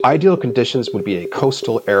Ideal conditions would be a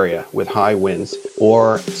coastal area with high winds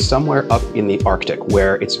or somewhere up in the Arctic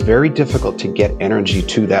where it's very difficult to get energy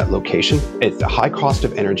to that location. It's a high cost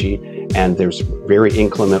of energy and there's very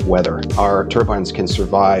inclement weather. Our turbines can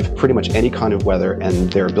survive pretty much any kind of weather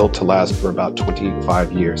and they're built to last for about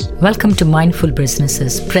 25 years. Welcome to Mindful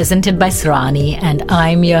Businesses, presented by Srani, and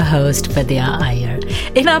I'm your host, Vidya Iyer.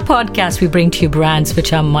 In our podcast, we bring to you brands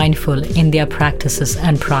which are mindful in their practices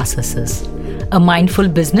and processes. A mindful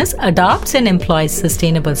business adopts and employs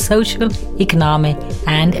sustainable social, economic,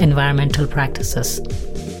 and environmental practices.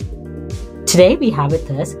 Today we have with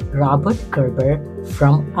us Robert Gerber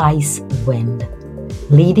from IceWind,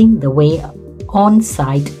 leading the way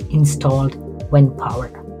on-site installed wind power.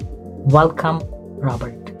 Welcome,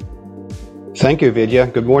 Robert. Thank you, Vidya.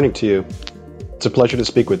 Good morning to you. It's a pleasure to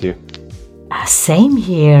speak with you. Same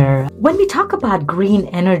here. When we talk about green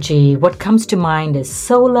energy, what comes to mind is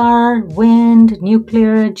solar, wind,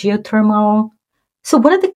 nuclear, geothermal. So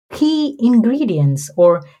what are the key ingredients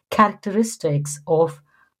or characteristics of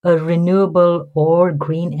a renewable or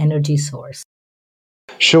green energy source?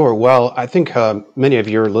 Sure. Well, I think many of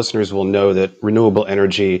your listeners will know that renewable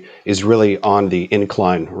energy is really on the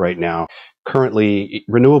incline right now. Currently,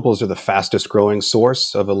 renewables are the fastest growing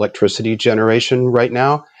source of electricity generation right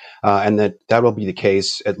now. And that will be the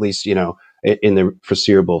case, at least, in the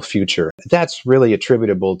foreseeable future. That's really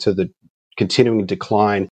attributable to the continuing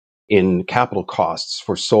decline in capital costs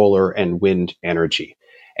for solar and wind energy.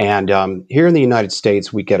 And here in the United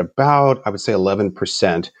States, we get about, I would say,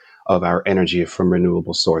 11% of our energy from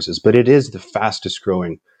renewable sources, but it is the fastest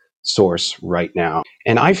growing source right now.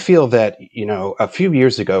 And I feel that, a few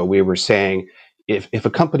years ago, we were saying, if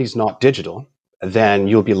a company's not digital, then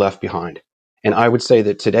you'll be left behind. And I would say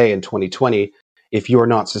that today in 2020, if you're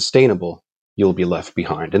not sustainable, you'll be left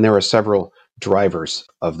behind. And there are several drivers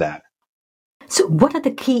of that. So what are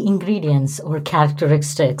the key ingredients or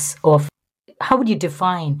characteristics of how would you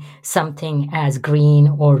define something as green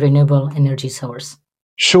or renewable energy source?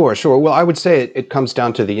 Sure. Well, I would say it comes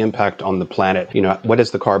down to the impact on the planet. What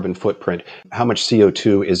is the carbon footprint? How much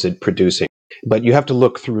CO2 is it producing? But you have to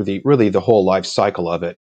look through the whole life cycle of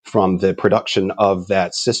it, from the production of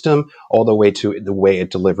that system all the way to the way it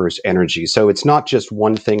delivers energy. So it's not just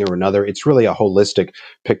one thing or another. It's really a holistic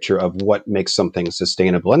picture of what makes something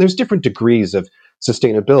sustainable. And there's different degrees of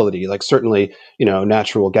sustainability. Like certainly,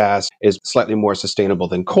 natural gas is slightly more sustainable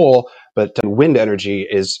than coal, but wind energy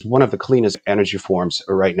is one of the cleanest energy forms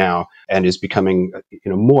right now and is becoming,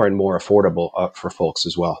 more and more affordable for folks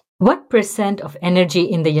as well. What percent of energy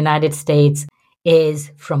in the United States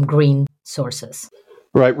is from green sources?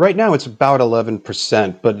 Right now it's about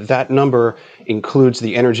 11%, but that number includes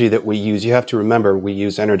the energy that we use. You have to remember we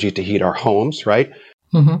use energy to heat our homes, right?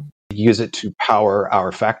 Mm-hmm. We use it to power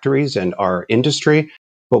our factories and our industry,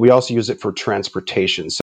 but we also use it for transportation.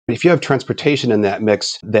 So if you have transportation in that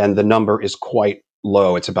mix, then the number is quite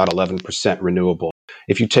low. It's about 11% renewable.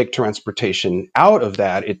 If you take transportation out of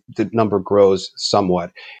that, the number grows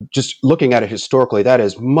somewhat. Just looking at it historically, that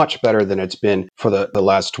is much better than it's been for the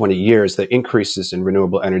last 20 years. The increases in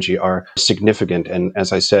renewable energy are significant and,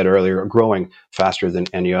 as I said earlier, growing faster than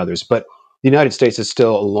any others. But the United States is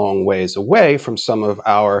still a long ways away from some of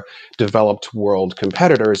our developed world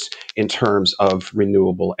competitors in terms of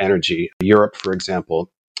renewable energy. Europe, for example,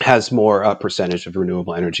 has more percentage of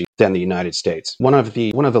renewable energy than the United States. One of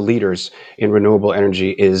the leaders in renewable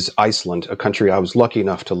energy is Iceland, a country I was lucky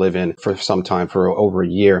enough to live in for some time, for over a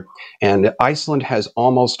year. And Iceland has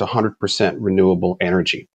almost 100% renewable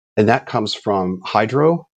energy. And that comes from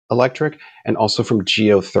hydroelectric and also from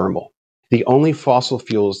geothermal. The only fossil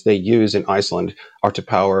fuels they use in Iceland are to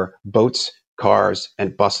power boats, cars,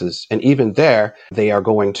 and buses. And even there, they are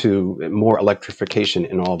going to more electrification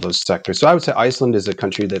in all of those sectors. So I would say Iceland is a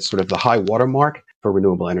country that's sort of the high watermark for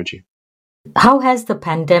renewable energy. How has the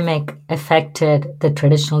pandemic affected the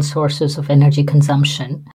traditional sources of energy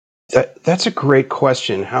consumption? That's a great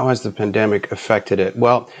question. How has the pandemic affected it?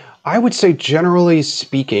 Well, I would say generally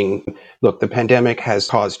speaking, look, the pandemic has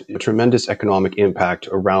caused a tremendous economic impact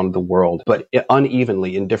around the world, but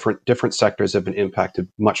unevenly in different sectors have been impacted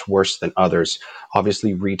much worse than others.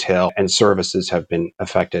 Obviously, retail and services have been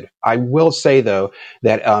affected. I will say, though,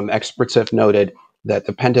 that experts have noted that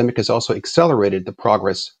the pandemic has also accelerated the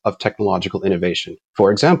progress of technological innovation.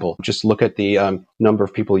 For example, just look at the number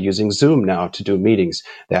of people using Zoom now to do meetings.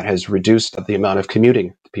 That has reduced the amount of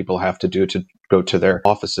commuting people have to do to go to their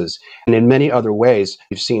offices. And in many other ways,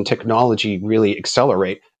 you've seen technology really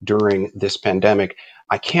accelerate during this pandemic.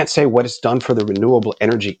 I can't say what it's done for the renewable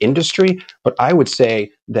energy industry, but I would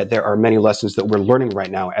say that there are many lessons that we're learning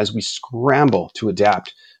right now as we scramble to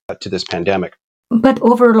adapt to this pandemic. But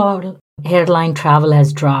overall, airline travel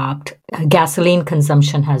has dropped, gasoline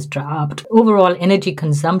consumption has dropped, overall energy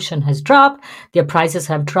consumption has dropped, their prices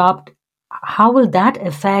have dropped. How will that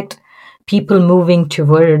affect people moving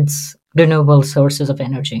towards renewable sources of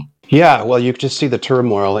energy? Yeah, well, you just see the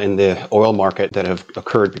turmoil in the oil market that have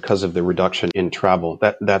occurred because of the reduction in travel.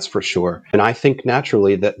 That's for sure. And I think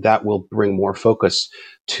naturally that will bring more focus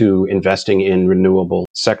to investing in renewable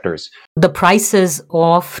sectors. The prices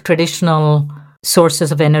of traditional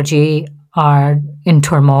sources of energy are in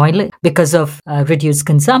turmoil because of reduced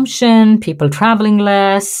consumption, people traveling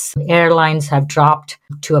less. Airlines have dropped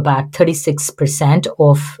to about 36%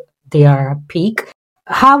 of their peak.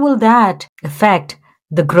 How will that affect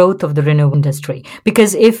the growth of the renewable industry?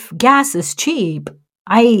 Because if gas is cheap,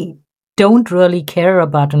 I don't really care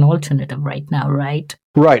about an alternative right now, right?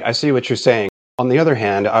 Right, I see what you're saying. On the other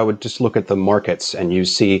hand, I would just look at the markets and you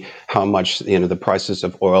see how much, the prices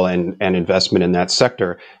of oil and investment in that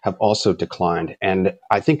sector have also declined. And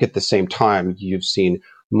I think at the same time, you've seen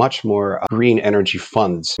much more green energy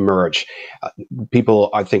funds emerge. People,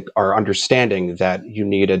 I think, are understanding that you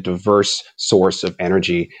need a diverse source of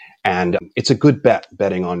energy. And it's a good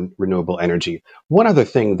betting on renewable energy. One other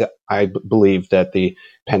thing that I believe that the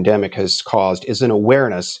pandemic has caused is an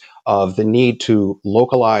awareness of the need to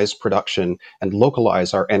localize production and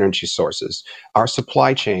localize our energy sources. Our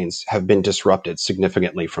supply chains have been disrupted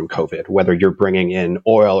significantly from COVID, whether you're bringing in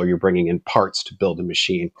oil or you're bringing in parts to build a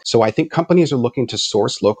machine. So I think companies are looking to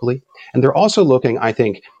source locally, and they're also looking, I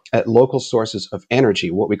think, at local sources of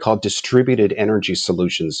energy, what we call distributed energy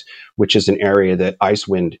solutions, which is an area that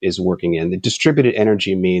Icewind is working in. The distributed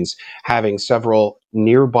energy means having several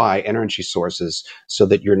nearby energy sources so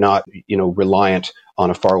that you're not, reliant on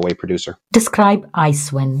a faraway producer. Describe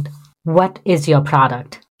Icewind. What is your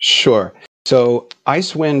product? Sure. So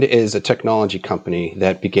Icewind is a technology company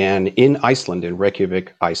that began in Iceland, in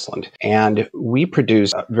Reykjavik, Iceland. And we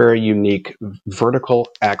produce very unique vertical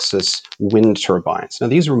axis wind turbines. Now,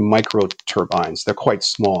 these are micro turbines. They're quite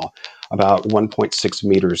small, about 1.6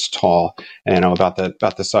 meters tall, and about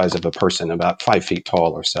the size of a person, about 5 feet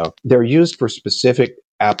tall or so. They're used for specific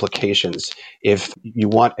applications. If you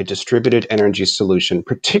want a distributed energy solution,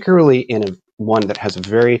 particularly in one that has a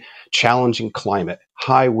very challenging climate,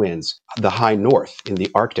 high winds, the high north in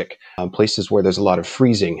the Arctic, places where there's a lot of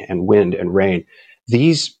freezing and wind and rain,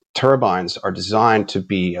 these turbines are designed to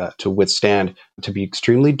be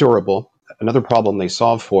extremely durable. Another problem they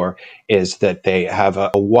solve for is that they have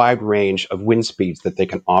a wide range of wind speeds that they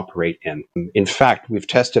can operate in. In fact, we've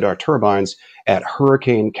tested our turbines at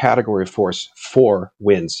hurricane category force 4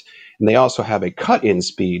 winds, and they also have a cut-in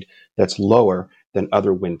speed that's lower than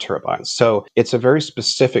other wind turbines. So it's a very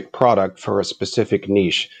specific product for a specific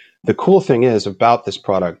niche. The cool thing is about this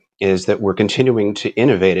product is that we're continuing to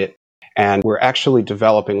innovate it, and we're actually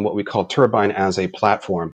developing what we call turbine as a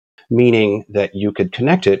platform, meaning that you could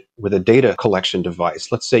connect it with a data collection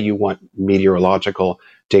device. Let's say you want meteorological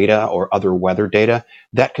data or other weather data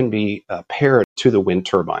that can be paired to the wind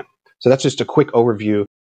turbine. So that's just a quick overview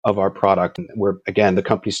of our product. Again, the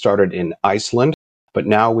company started in Iceland, but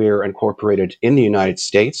now we're incorporated in the United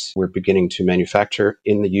States. We're beginning to manufacture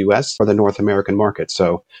in the US for the North American market.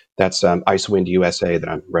 So that's Icewind USA that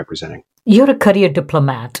I'm representing. You're a career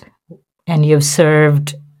diplomat, and you've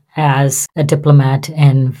served as a diplomat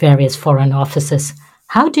in various foreign offices.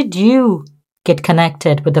 How did you get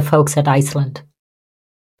connected with the folks at Iceland?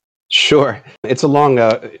 Sure. It's a long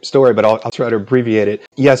story, but I'll try to abbreviate it.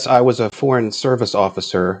 Yes, I was a foreign service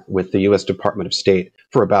officer with the U.S. Department of State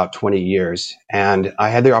for about 20 years, and I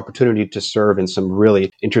had the opportunity to serve in some really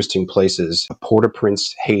interesting places.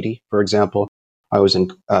 Port-au-Prince, Haiti, for example. I was in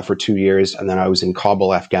for 2 years, and then I was in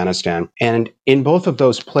Kabul, Afghanistan. And in both of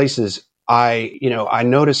those places, I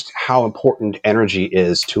noticed how important energy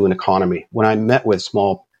is to an economy. When I met with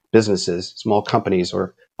small businesses, small companies,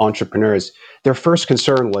 or entrepreneurs, their first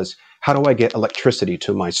concern was, how do I get electricity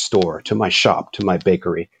to my store, to my shop, to my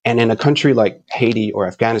bakery? And in a country like Haiti or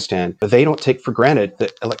Afghanistan, they don't take for granted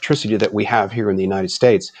the electricity that we have here in the United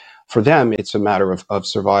States. For them, it's a matter of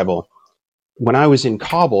survival. When I was in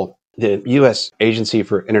Kabul, the U.S. Agency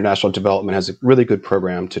for International Development has a really good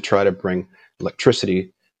program to try to bring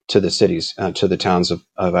electricity to the cities, to the towns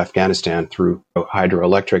of Afghanistan through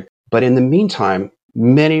hydroelectric. But in the meantime,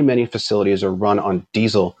 many, many facilities are run on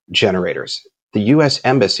diesel generators. The U.S.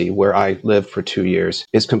 Embassy, where I lived for 2 years,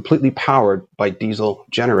 is completely powered by diesel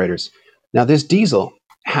generators. Now, this diesel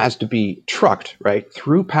has to be trucked, right,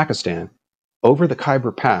 through Pakistan, over the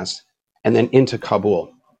Khyber Pass, and then into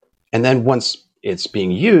Kabul. And then once it's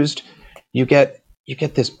being used, you get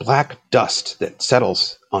this black dust that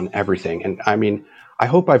settles on everything. And I mean, I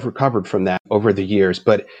hope I've recovered from that over the years,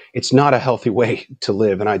 but it's not a healthy way to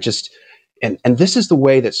live. And this is the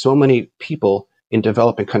way that so many people in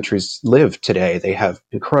developing countries live today. They have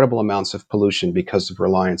incredible amounts of pollution because of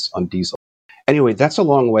reliance on diesel. Anyway, that's a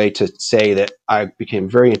long way to say that I became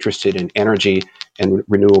very interested in energy and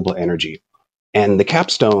renewable energy. And the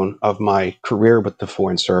capstone of my career with the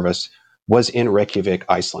Foreign Service was in Reykjavik,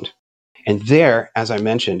 Iceland. And there, as I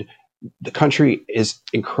mentioned, the country is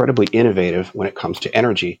incredibly innovative when it comes to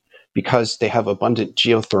energy because they have abundant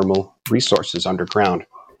geothermal resources underground.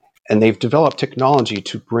 And they've developed technology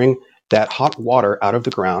to bring that hot water out of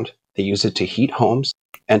the ground. They use it to heat homes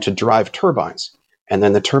and to drive turbines. And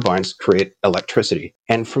then the turbines create electricity.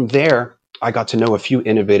 And from there, I got to know a few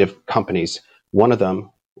innovative companies. One of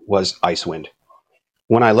them was Icewind.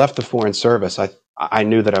 When I left the Foreign Service, I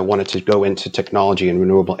knew that I wanted to go into technology and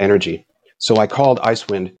renewable energy. So I called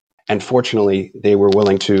Icewind, and fortunately, they were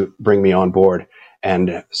willing to bring me on board.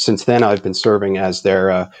 And since then, I've been serving as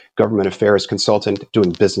their government affairs consultant,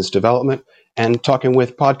 doing business development, and talking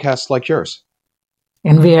with podcasts like yours.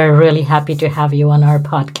 And we are really happy to have you on our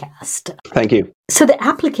podcast. Thank you. So the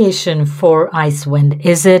application for Icewind,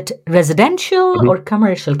 is it residential or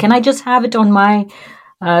commercial? Can I just have it on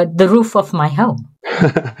the roof of my home?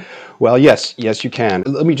 Well, yes, you can.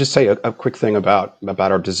 Let me just say a quick thing about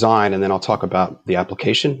our design, and then I'll talk about the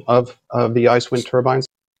application of the Icewind turbines.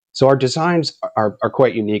 So our designs are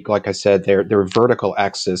quite unique. Like I said, they're vertical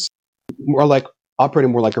axis,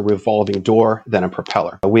 operating more like a revolving door than a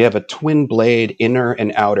propeller. We have a twin blade, inner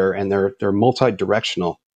and outer, and they're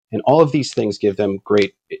multi-directional. And all of these things give them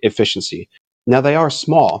great efficiency. Now, they are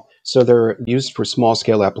small, so they're used for small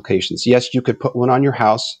scale applications. Yes, you could put one on your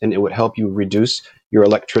house and it would help you reduce your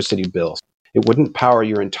electricity bills. It wouldn't power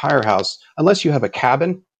your entire house unless you have a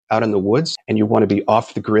cabin out in the woods and you want to be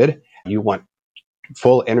off the grid. You want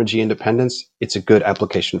full energy independence. It's a good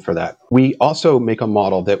application for that. We also make a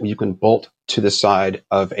model that you can bolt to the side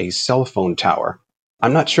of a cell phone tower.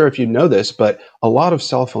 I'm not sure if you know this, but a lot of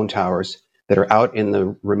cell phone towers that are out in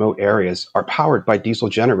the remote areas are powered by diesel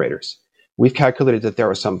generators. We've calculated that there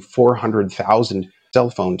are some 400,000 cell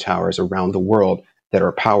phone towers around the world that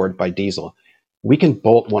are powered by diesel. We can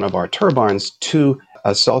bolt one of our turbines to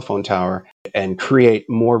a cell phone tower and create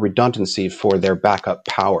more redundancy for their backup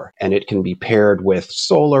power. And it can be paired with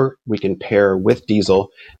solar. We can pair with diesel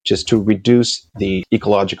just to reduce the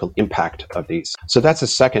ecological impact of these. So that's a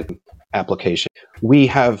second application. We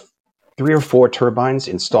have 3 or 4 turbines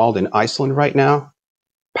installed in Iceland right now,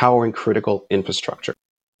 powering critical infrastructure.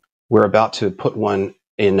 We're about to put one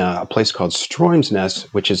in a place called Straumsnes,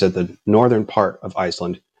 which is at the northern part of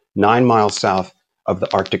Iceland, 9 miles south of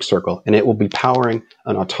the Arctic Circle, and it will be powering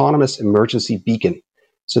an autonomous emergency beacon.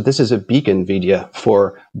 So this is a beacon, Vidya,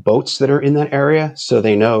 for boats that are in that area so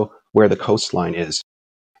they know where the coastline is.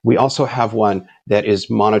 We also have one that is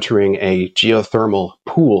monitoring a geothermal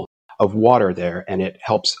pool of water there, and it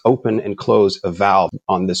helps open and close a valve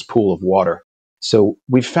on this pool of water. So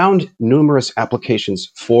we've found numerous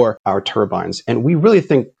applications for our turbines, and we really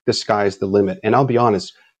think the sky's the limit. And I'll be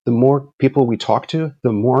honest, the more people we talk to,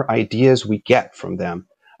 the more ideas we get from them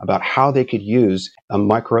about how they could use a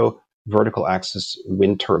micro vertical axis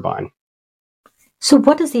wind turbine. So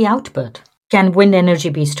what is the output? Can wind energy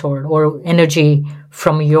be stored, or energy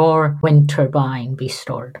from your wind turbine be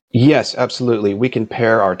stored? Yes, absolutely. We can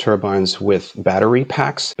pair our turbines with battery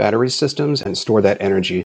packs, battery systems, and store that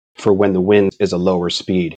energy for when the wind is a lower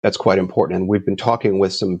speed. That's quite important. And we've been talking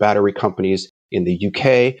with some battery companies in the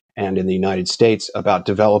UK and in the United States about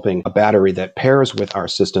developing a battery that pairs with our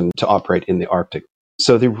system to operate in the Arctic.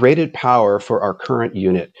 So the rated power for our current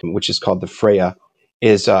unit, which is called the Freya,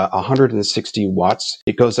 is 160 watts.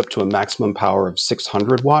 It goes up to a maximum power of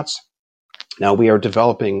 600 watts. Now we are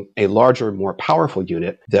developing a larger, more powerful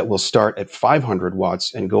unit that will start at 500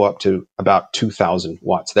 watts and go up to about 2,000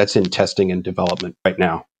 watts. That's in testing and development right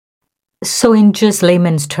now. So in just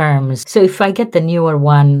layman's terms, so if I get the newer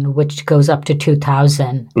one, which goes up to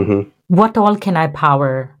 2,000, what all can I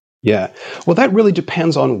power? Yeah, well, that really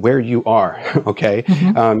depends on where you are, okay?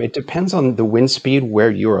 It depends on the wind speed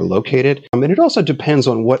where you are located. And it also depends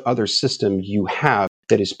on what other system you have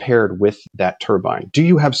that is paired with that turbine. Do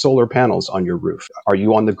you have solar panels on your roof? Are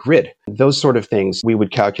you on the grid? Those sort of things we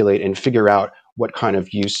would calculate and figure out what kind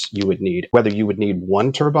of use you would need, whether you would need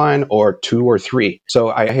 1 turbine or 2 or 3. So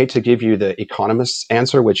I hate to give you the economist's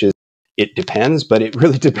answer, which is it depends, but it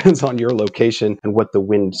really depends on your location and what the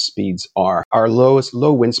wind speeds are. Our lowest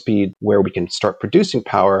low wind speed where we can start producing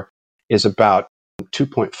power is about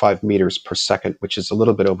 2.5 meters per second, which is a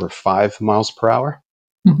little bit over 5 miles per hour.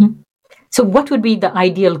 So what would be the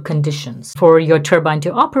ideal conditions for your turbine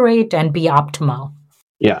to operate and be optimal?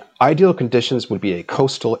 Yeah, ideal conditions would be a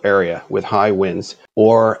coastal area with high winds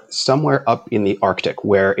or somewhere up in the Arctic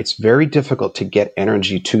where it's very difficult to get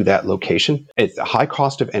energy to that location. It's a high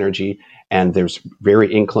cost of energy and there's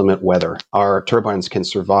very inclement weather. Our turbines can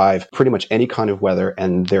survive pretty much any kind of weather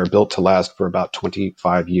and they're built to last for about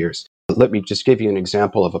 25 years. Let me just give you an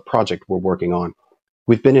example of a project we're working on.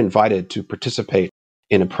 We've been invited to participate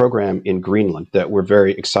in a program in Greenland that we're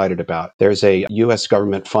very excited about. There's a US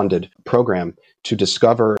government funded program to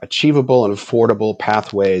discover achievable and affordable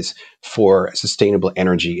pathways for sustainable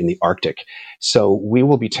energy in the Arctic. So we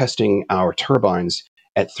will be testing our turbines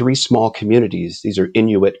at 3 small communities. These are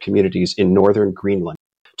Inuit communities in northern Greenland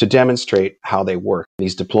to demonstrate how they work.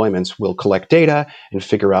 These deployments will collect data and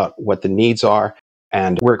figure out what the needs are.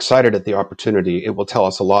 And we're excited at the opportunity. It will tell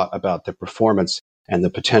us a lot about the performance and the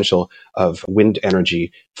potential of wind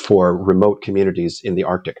energy for remote communities in the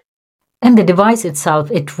Arctic. And the device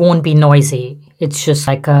itself, it won't be noisy. It's just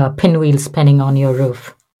like a pinwheel spinning on your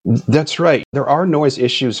roof. That's right. There are noise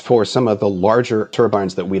issues for some of the larger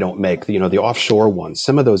turbines that we don't make, the offshore ones.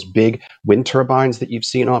 Some of those big wind turbines that you've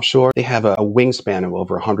seen offshore, they have a wingspan of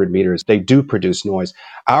over 100 meters. They do produce noise.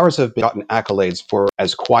 Ours have gotten accolades for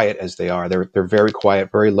as quiet as they are. They're very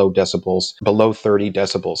quiet, very low decibels, below 30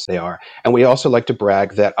 decibels they are. And we also like to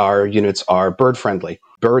brag that our units are bird friendly.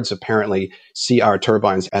 Birds apparently see our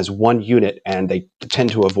turbines as one unit and they tend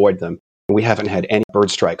to avoid them. We haven't had any bird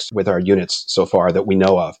strikes with our units so far that we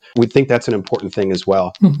know of. We think that's an important thing as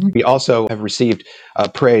well. Mm-hmm. We also have received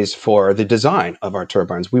praise for the design of our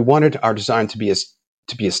turbines. We wanted our design to be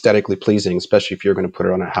aesthetically pleasing, especially if you're going to put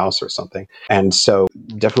it on a house or something. And so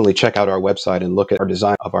definitely check out our website and look at our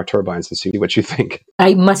design of our turbines and see what you think.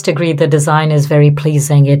 I must agree the design is very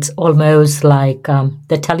pleasing. It's almost like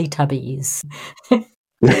the Teletubbies.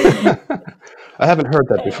 I haven't heard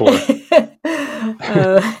that before.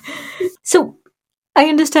 So I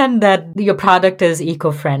understand that your product is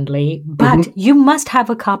eco-friendly, but mm-hmm. you must have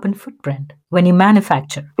a carbon footprint when you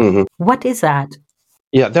manufacture. Mm-hmm. What is that?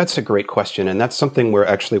 Yeah, that's a great question. And that's something we're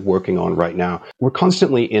actually working on right now. We're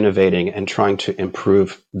constantly innovating and trying to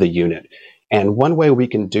improve the unit. And one way we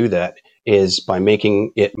can do that is by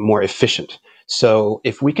making it more efficient. So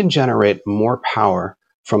if we can generate more power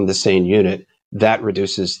from the same unit, that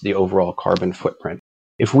reduces the overall carbon footprint.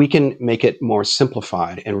 If we can make it more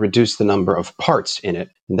simplified and reduce the number of parts in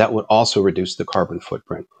it, that would also reduce the carbon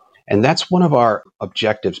footprint. And that's one of our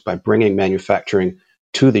objectives by bringing manufacturing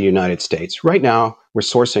to the United States. Right now, we're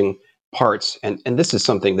sourcing parts, and this is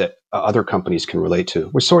something that other companies can relate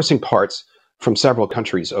to. We're sourcing parts from several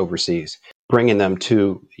countries overseas, bringing them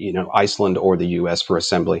to Iceland or the US for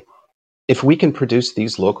assembly. If we can produce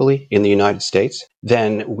these locally in the United States,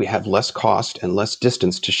 then we have less cost and less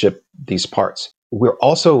distance to ship these parts. We're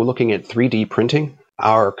also looking at 3D printing.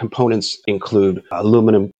 Our components include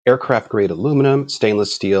aluminum, aircraft-grade aluminum,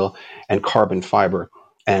 stainless steel, and carbon fiber.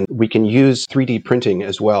 And we can use 3D printing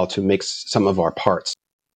as well to make some of our parts.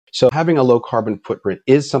 So having a low carbon footprint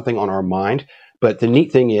is something on our mind. But the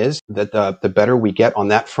neat thing is that the better we get on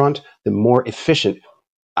that front, the more efficient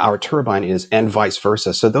our turbine is, and vice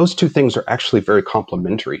versa. So those two things are actually very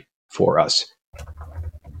complementary for us.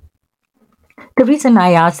 The reason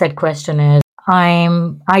I asked that question is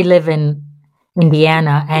I live in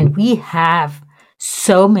Indiana and we have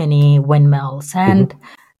so many windmills and mm-hmm.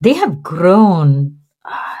 they have grown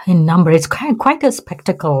in number. It's quite a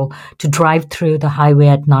spectacle to drive through the highway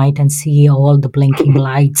at night and see all the blinking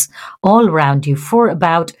lights all around you for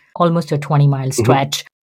about almost a 20-mile stretch.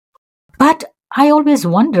 Mm-hmm. But I always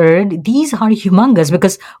wondered, these are humongous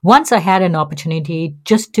because once I had an opportunity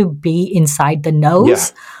just to be inside the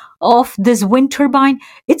nose of this wind turbine.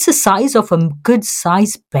 It's the size of a good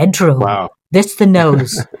sized bedroom. Wow. That's the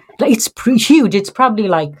nose. It's huge. It's probably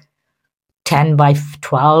like 10 by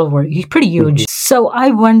 12 or pretty huge. Mm-hmm. So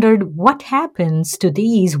I wondered what happens to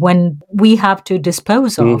these when we have to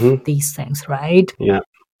dispose of mm-hmm. these things, right? Yeah.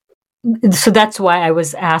 So that's why I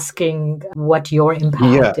was asking what your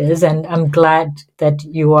impact is. And I'm glad that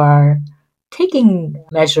you are taking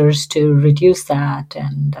measures to reduce that.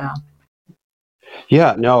 And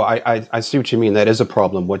Yeah, no, I see what you mean. That is a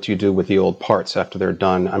problem. What do you do with the old parts after they're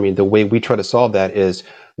done? I mean, the way we try to solve that is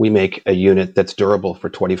we make a unit that's durable for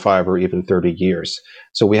 25 or even 30 years.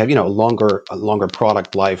 So we have, a longer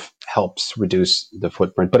product life helps reduce the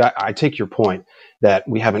footprint. But I take your point that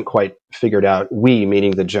we haven't quite figured out, we,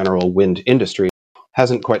 meaning the general wind industry,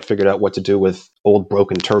 hasn't quite figured out what to do with old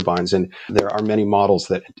broken turbines. And there are many models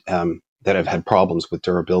that have had problems with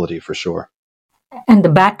durability for sure. And the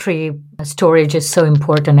battery storage is so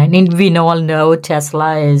important. And we all know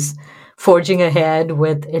Tesla is forging ahead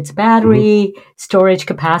with its battery, storage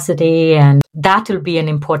capacity, and that will be an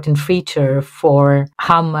important feature for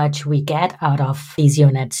how much we get out of these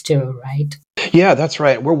units too, right? Yeah, that's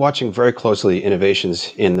right. We're watching very closely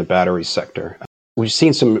innovations in the battery sector. We've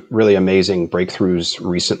seen some really amazing breakthroughs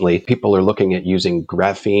recently. People are looking at using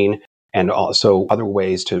graphene and also other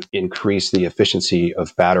ways to increase the efficiency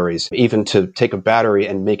of batteries, even to take a battery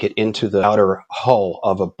and make it into the outer hull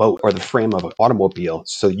of a boat or the frame of an automobile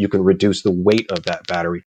so you can reduce the weight of that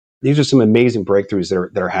battery. These are some amazing breakthroughs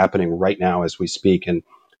that are happening right now as we speak. And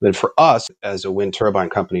then for us as a wind turbine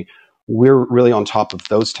company, we're really on top of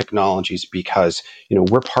those technologies because,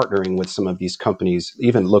 we're partnering with some of these companies,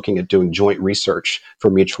 even looking at doing joint research for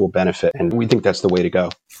mutual benefit. And we think that's the way to go.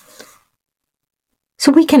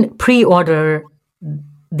 So we can pre-order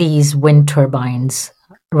these wind turbines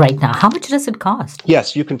right now. How much does it cost?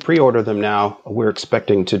 Yes, you can pre-order them now. We're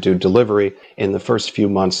expecting to do delivery in the first few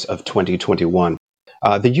months of 2021.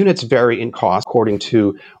 The units vary in cost according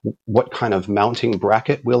to what kind of mounting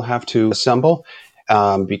bracket we'll have to assemble,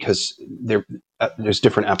 because there's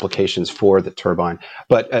different applications for the turbine.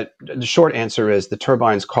 But the short answer is the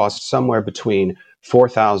turbines cost somewhere between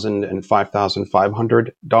 $4,000 and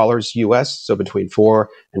 $5,500 US, so between $4,000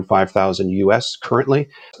 and $5,000 US currently.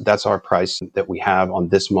 That's our price that we have on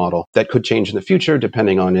this model. That could change in the future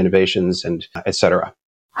depending on innovations and et cetera.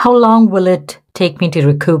 How long will it take me to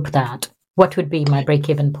recoup that? What would be my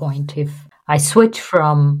break-even point if I switch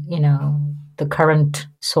from, the current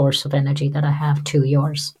source of energy that I have to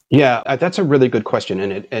yours? Yeah, that's a really good question.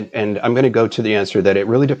 And I'm going to go to the answer that it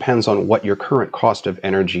really depends on what your current cost of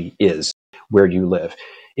energy is, where you live.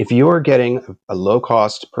 If you're getting a low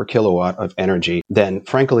cost per kilowatt of energy, then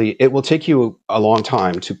frankly, it will take you a long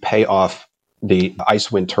time to pay off the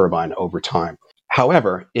ice wind turbine over time.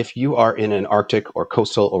 However, if you are in an Arctic or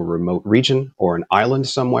coastal or remote region or an island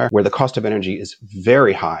somewhere where the cost of energy is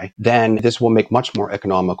very high, then this will make much more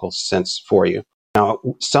economical sense for you. Now,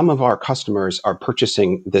 some of our customers are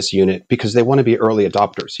purchasing this unit because they want to be early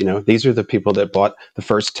adopters. These are the people that bought the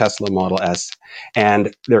first Tesla Model S,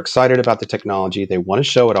 and they're excited about the technology. They want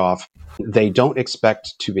to show it off. They don't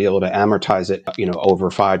expect to be able to amortize it,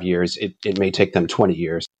 over 5 years. It may take them 20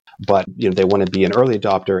 years. But they want to be an early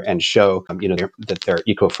adopter and show that they're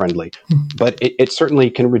eco-friendly. But it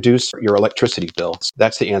certainly can reduce your electricity bill.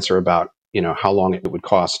 That's the answer about how long it would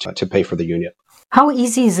cost to pay for the unit. How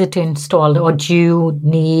easy is it to install, or do you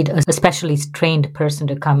need a specially trained person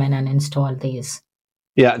to come in and install these?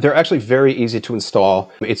 Yeah, they're actually very easy to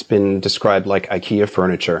install. It's been described like IKEA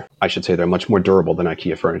furniture. I should say they're much more durable than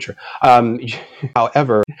IKEA furniture.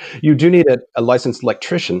 However, you do need a licensed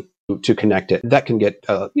electrician to connect it. That can get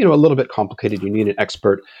a little bit complicated. You need an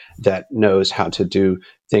expert that knows how to do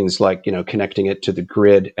things like connecting it to the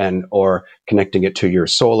grid or connecting it to your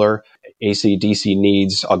solar, AC, DC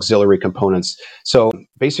needs, auxiliary components. So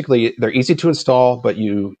basically, they're easy to install, but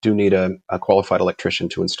you do need a qualified electrician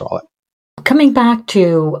to install it. Coming back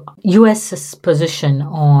to US's position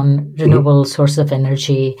on renewable source of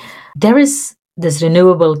energy, there is this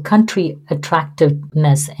Renewable Country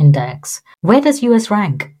Attractiveness Index. Where does US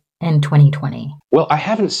rank in 2020? Well, I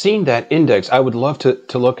haven't seen that index. I would love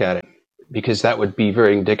to look at it because that would be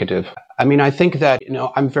very indicative. I mean, I think that,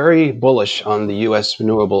 I'm very bullish on the U.S.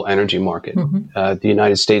 renewable energy market. The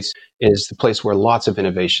United States is the place where lots of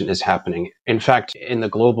innovation is happening. In fact, in the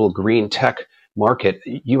global green tech market,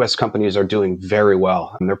 U.S. companies are doing very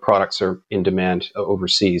well and their products are in demand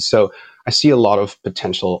overseas. So I see a lot of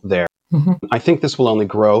potential there. I think this will only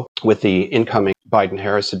grow with the incoming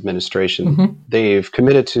Biden-Harris administration. They've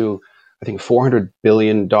committed to, I think, $400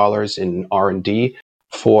 billion in R&D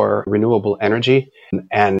for renewable energy.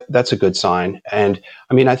 And that's a good sign. And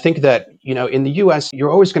I mean, I think that, in the US, you're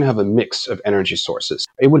always going to have a mix of energy sources.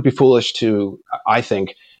 It would be foolish to, I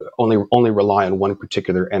think, only rely on one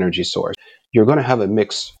particular energy source. You're going to have a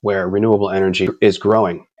mix where renewable energy is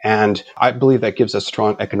growing. And I believe that gives us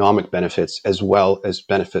strong economic benefits as well as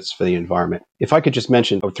benefits for the environment. If I could just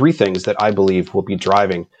mention 3 things that I believe will be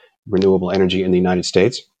driving renewable energy in the United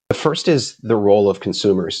States. The first is the role of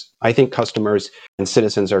consumers. I think customers and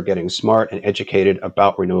citizens are getting smart and educated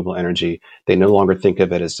about renewable energy. They no longer think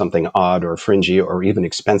of it as something odd or fringy or even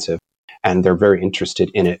expensive, and they're very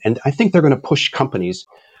interested in it. And I think they're going to push companies.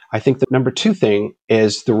 I think the number 2 thing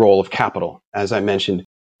is the role of capital. As I mentioned,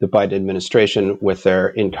 the Biden administration with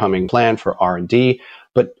their incoming plan for R&D,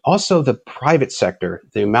 but also the private sector.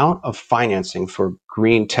 The amount of financing for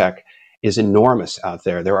green tech is enormous out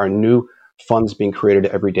there. There are new funds being created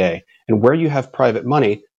every day. And where you have private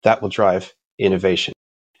money, that will drive innovation.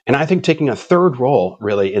 And I think taking a third role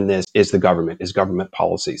really in this is government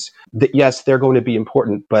policies. Yes, they're going to be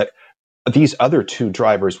important, but these other two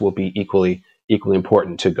drivers will be equally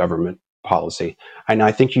important to government policy. And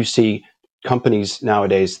I think you see companies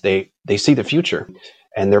nowadays, they see the future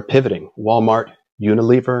and they're pivoting. Walmart,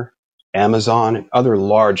 Unilever, Amazon, and other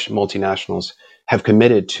large multinationals have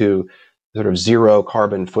committed to sort of zero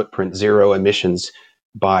carbon footprint, zero emissions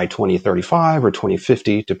by 2035 or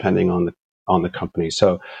 2050, depending on the company.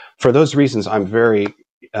 So for those reasons, I'm very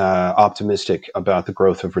optimistic about the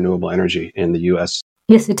growth of renewable energy in the US.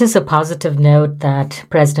 Yes, it is a positive note that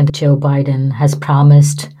President Joe Biden has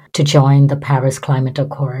promised to join the Paris Climate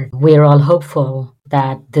Accord. We're all hopeful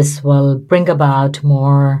that this will bring about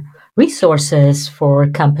more resources for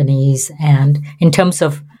companies, and in terms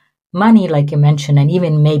of money, like you mentioned, and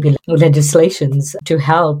even maybe legislations to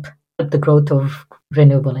help the growth of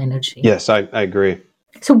renewable energy. Yes, I agree.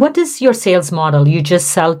 So what is your sales model? You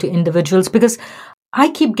just sell to individuals? Because I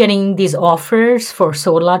keep getting these offers for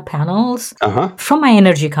solar panels from my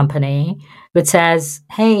energy company, which says,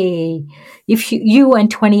 hey, if you and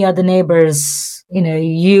 20 other neighbors,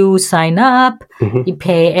 you sign up, you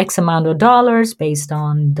pay X amount of dollars based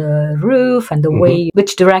on the roof and the way,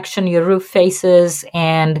 which direction your roof faces,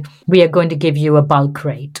 and we are going to give you a bulk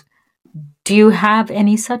rate. Do you have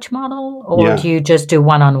any such model, or do you just do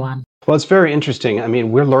one-on-one? Well, it's very interesting. I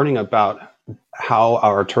mean, we're learning about how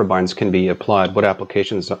our turbines can be applied, what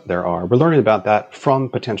applications there are. We're learning about that from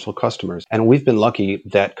potential customers. And we've been lucky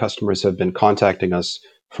that customers have been contacting us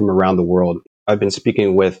from around the world. I've been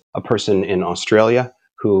speaking with a person in Australia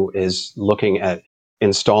who is looking at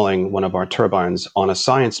installing one of our turbines on a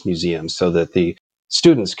science museum so that the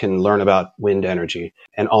students can learn about wind energy,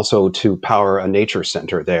 and also to power a nature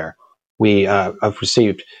center there. We have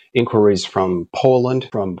received inquiries from Poland,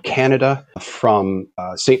 from Canada, from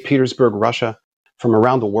St. Petersburg, Russia, from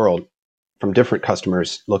around the world, from different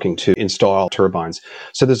customers looking to install turbines.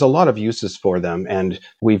 So there's a lot of uses for them, and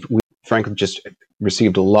we've frankly just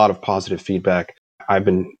received a lot of positive feedback. I've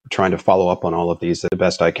been trying to follow up on all of these the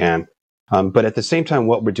best I can. But at the same time,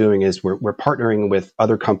 what we're doing is we're partnering with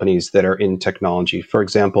other companies that are in technology. For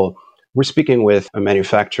example, we're speaking with a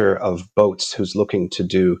manufacturer of boats who's looking to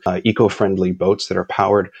do eco-friendly boats that are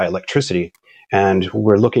powered by electricity. And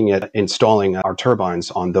we're looking at installing our turbines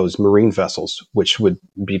on those marine vessels, which would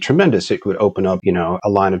be tremendous. It would open up, a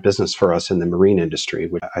line of business for us in the marine industry,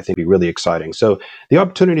 which I think would be really exciting. So the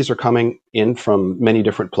opportunities are coming in from many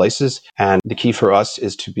different places. And the key for us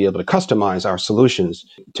is to be able to customize our solutions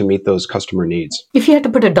to meet those customer needs. If you had to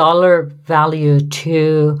put a dollar value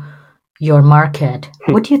to your market,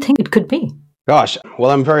 what do you think it could be? Gosh,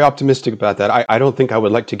 well, I'm very optimistic about that. I don't think I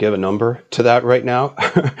would like to give a number to that right now.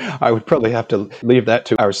 I would probably have to leave that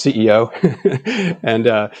to our CEO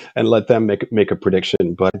and let them make a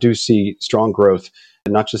prediction. But I do see strong growth,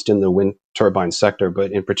 not just in the wind turbine sector,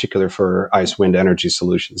 but in particular for ICE wind energy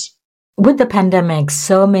solutions. With the pandemic,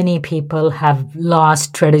 so many people have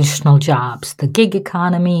lost traditional jobs. The gig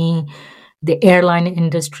economy, the airline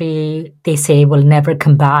industry, they say will never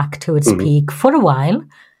come back to its peak for a while.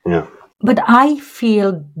 Yeah. But I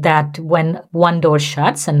feel that when one door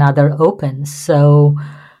shuts, another opens. So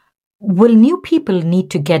will new people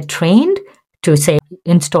need to get trained to, say,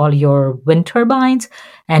 install your wind turbines?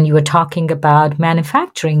 And you were talking about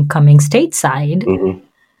manufacturing coming stateside.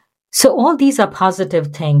 So all these are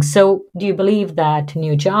positive things. So do you believe that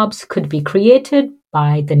new jobs could be created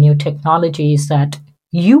by the new technologies that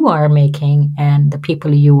you are making and the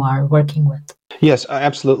people you are working with? Yes, I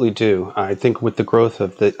absolutely do. I think with the growth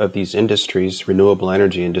of these industries, renewable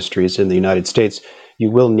energy industries in the United States, you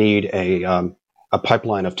will need a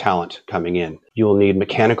pipeline of talent coming in. You will need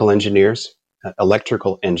mechanical engineers,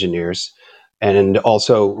 electrical engineers, and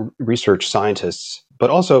also research scientists, but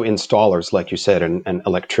also installers, like you said, and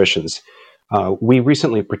electricians. We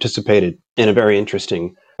recently participated in a very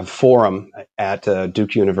interesting forum at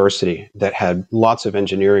Duke University that had lots of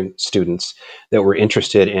engineering students that were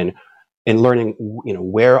interested in learning,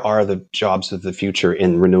 where are the jobs of the future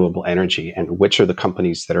in renewable energy and which are the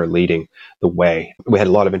companies that are leading the way. We had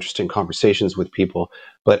a lot of interesting conversations with people,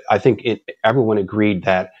 but I think everyone agreed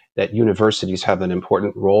that universities have an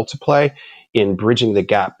important role to play in bridging the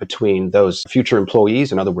gap between those future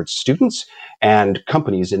employees, in other words, students, and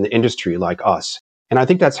companies in the industry like us. And I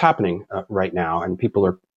think that's happening right now, and people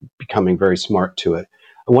are becoming very smart to it.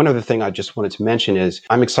 One other thing I just wanted to mention is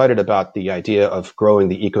I'm excited about the idea of growing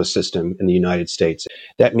the ecosystem in the United States.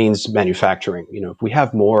 That means manufacturing. If we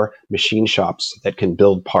have more machine shops that can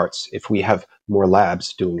build parts, if we have more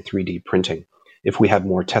labs doing 3D printing, if we have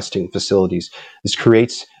more testing facilities, this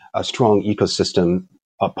creates a strong ecosystem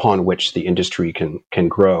upon which the industry can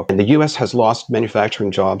grow. And the US has lost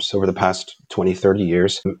manufacturing jobs over the past 20, 30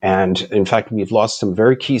 years. And in fact, we've lost some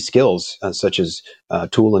very key skills, such as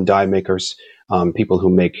tool and die makers, people who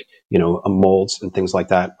make, molds and things like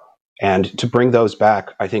that. And to bring those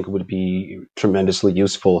back, I think would be tremendously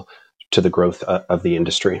useful to the growth of the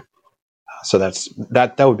industry. So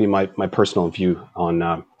that would be my personal view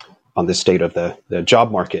on the state of the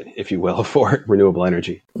job market, if you will, for renewable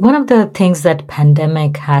energy. One of the things that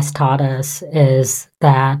pandemic has taught us is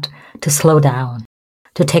that to slow down,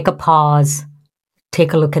 to take a pause,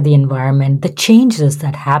 take a look at the environment, the changes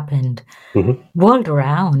that happened world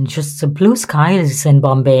around, just the blue skies in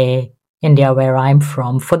Bombay, India, where I'm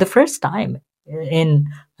from, for the first time in,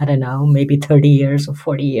 I don't know, maybe 30 years or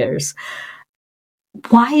 40 years.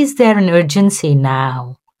 Why is there an urgency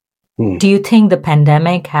now? Do you think the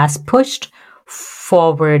pandemic has pushed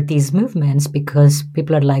forward these movements because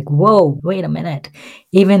people are like, whoa, wait a minute,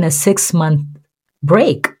 even a 6-month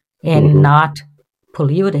break in not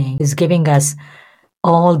polluting is giving us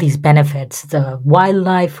all these benefits? The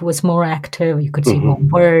wildlife was more active. You could see more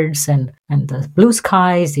birds and the blue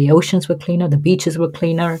skies, the oceans were cleaner, the beaches were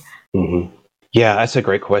cleaner. Yeah, that's a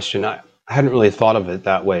great question. I hadn't really thought of it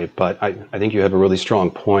that way, but I think you have a really strong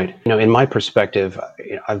point. In my perspective,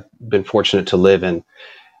 I've been fortunate to live in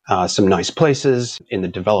some nice places in the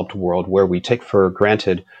developed world where we take for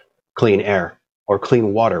granted clean air or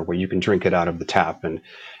clean water where you can drink it out of the tap. And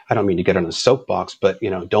I don't mean to get on a soapbox, but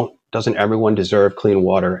doesn't everyone deserve clean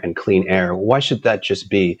water and clean air? Why should that just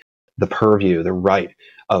be the purview, the right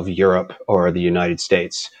of Europe or the United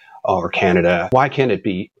States or Canada? Why can't it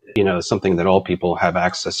be something that all people have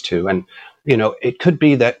access to? And, it could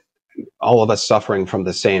be that all of us suffering from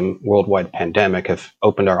the same worldwide pandemic have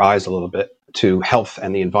opened our eyes a little bit to health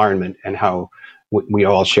and the environment and how we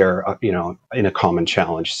all share, in a common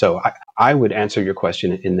challenge. So I would answer your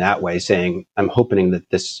question in that way, saying I'm hoping that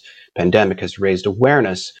this pandemic has raised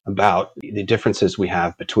awareness about the differences we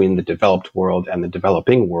have between the developed world and the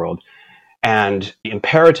developing world, and the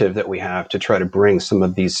imperative that we have to try to bring some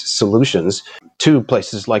of these solutions to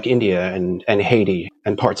places like India and Haiti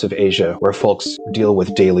and parts of Asia where folks deal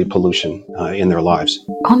with daily pollution in their lives.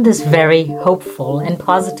 On this very hopeful and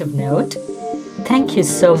positive note, thank you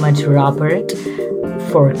so much, Robert,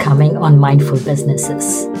 for coming on Mindful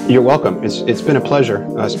Businesses. You're welcome. It's been a pleasure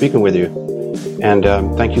speaking with you. And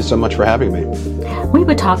thank you so much for having me. We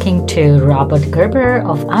were talking to Robert Gerber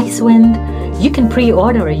of Icewind. You can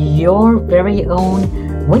pre-order your very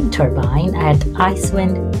own wind turbine at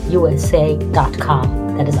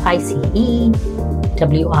icewindusa.com. That is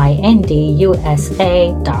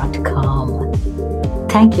ICEWINDUSA.com.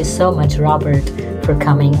 Thank you so much, Robert, for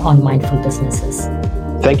coming on Mindful Businesses.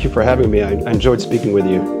 Thank you for having me. I enjoyed speaking with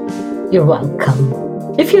you. You're welcome.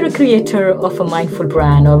 If you're a creator of a mindful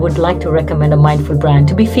brand or would like to recommend a mindful brand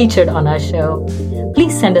to be featured on our show,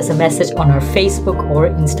 please send us a message on our Facebook or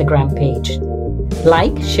Instagram page.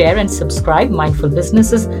 Like, share, and subscribe Mindful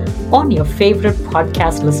Businesses on your favorite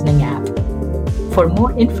podcast listening app. For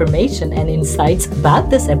more information and insights about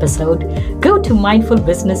this episode, go to Mindful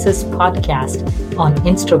Businesses Podcast on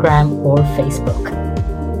Instagram or Facebook.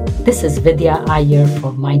 This is Vidya Iyer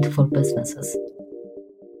for Mindful Businesses.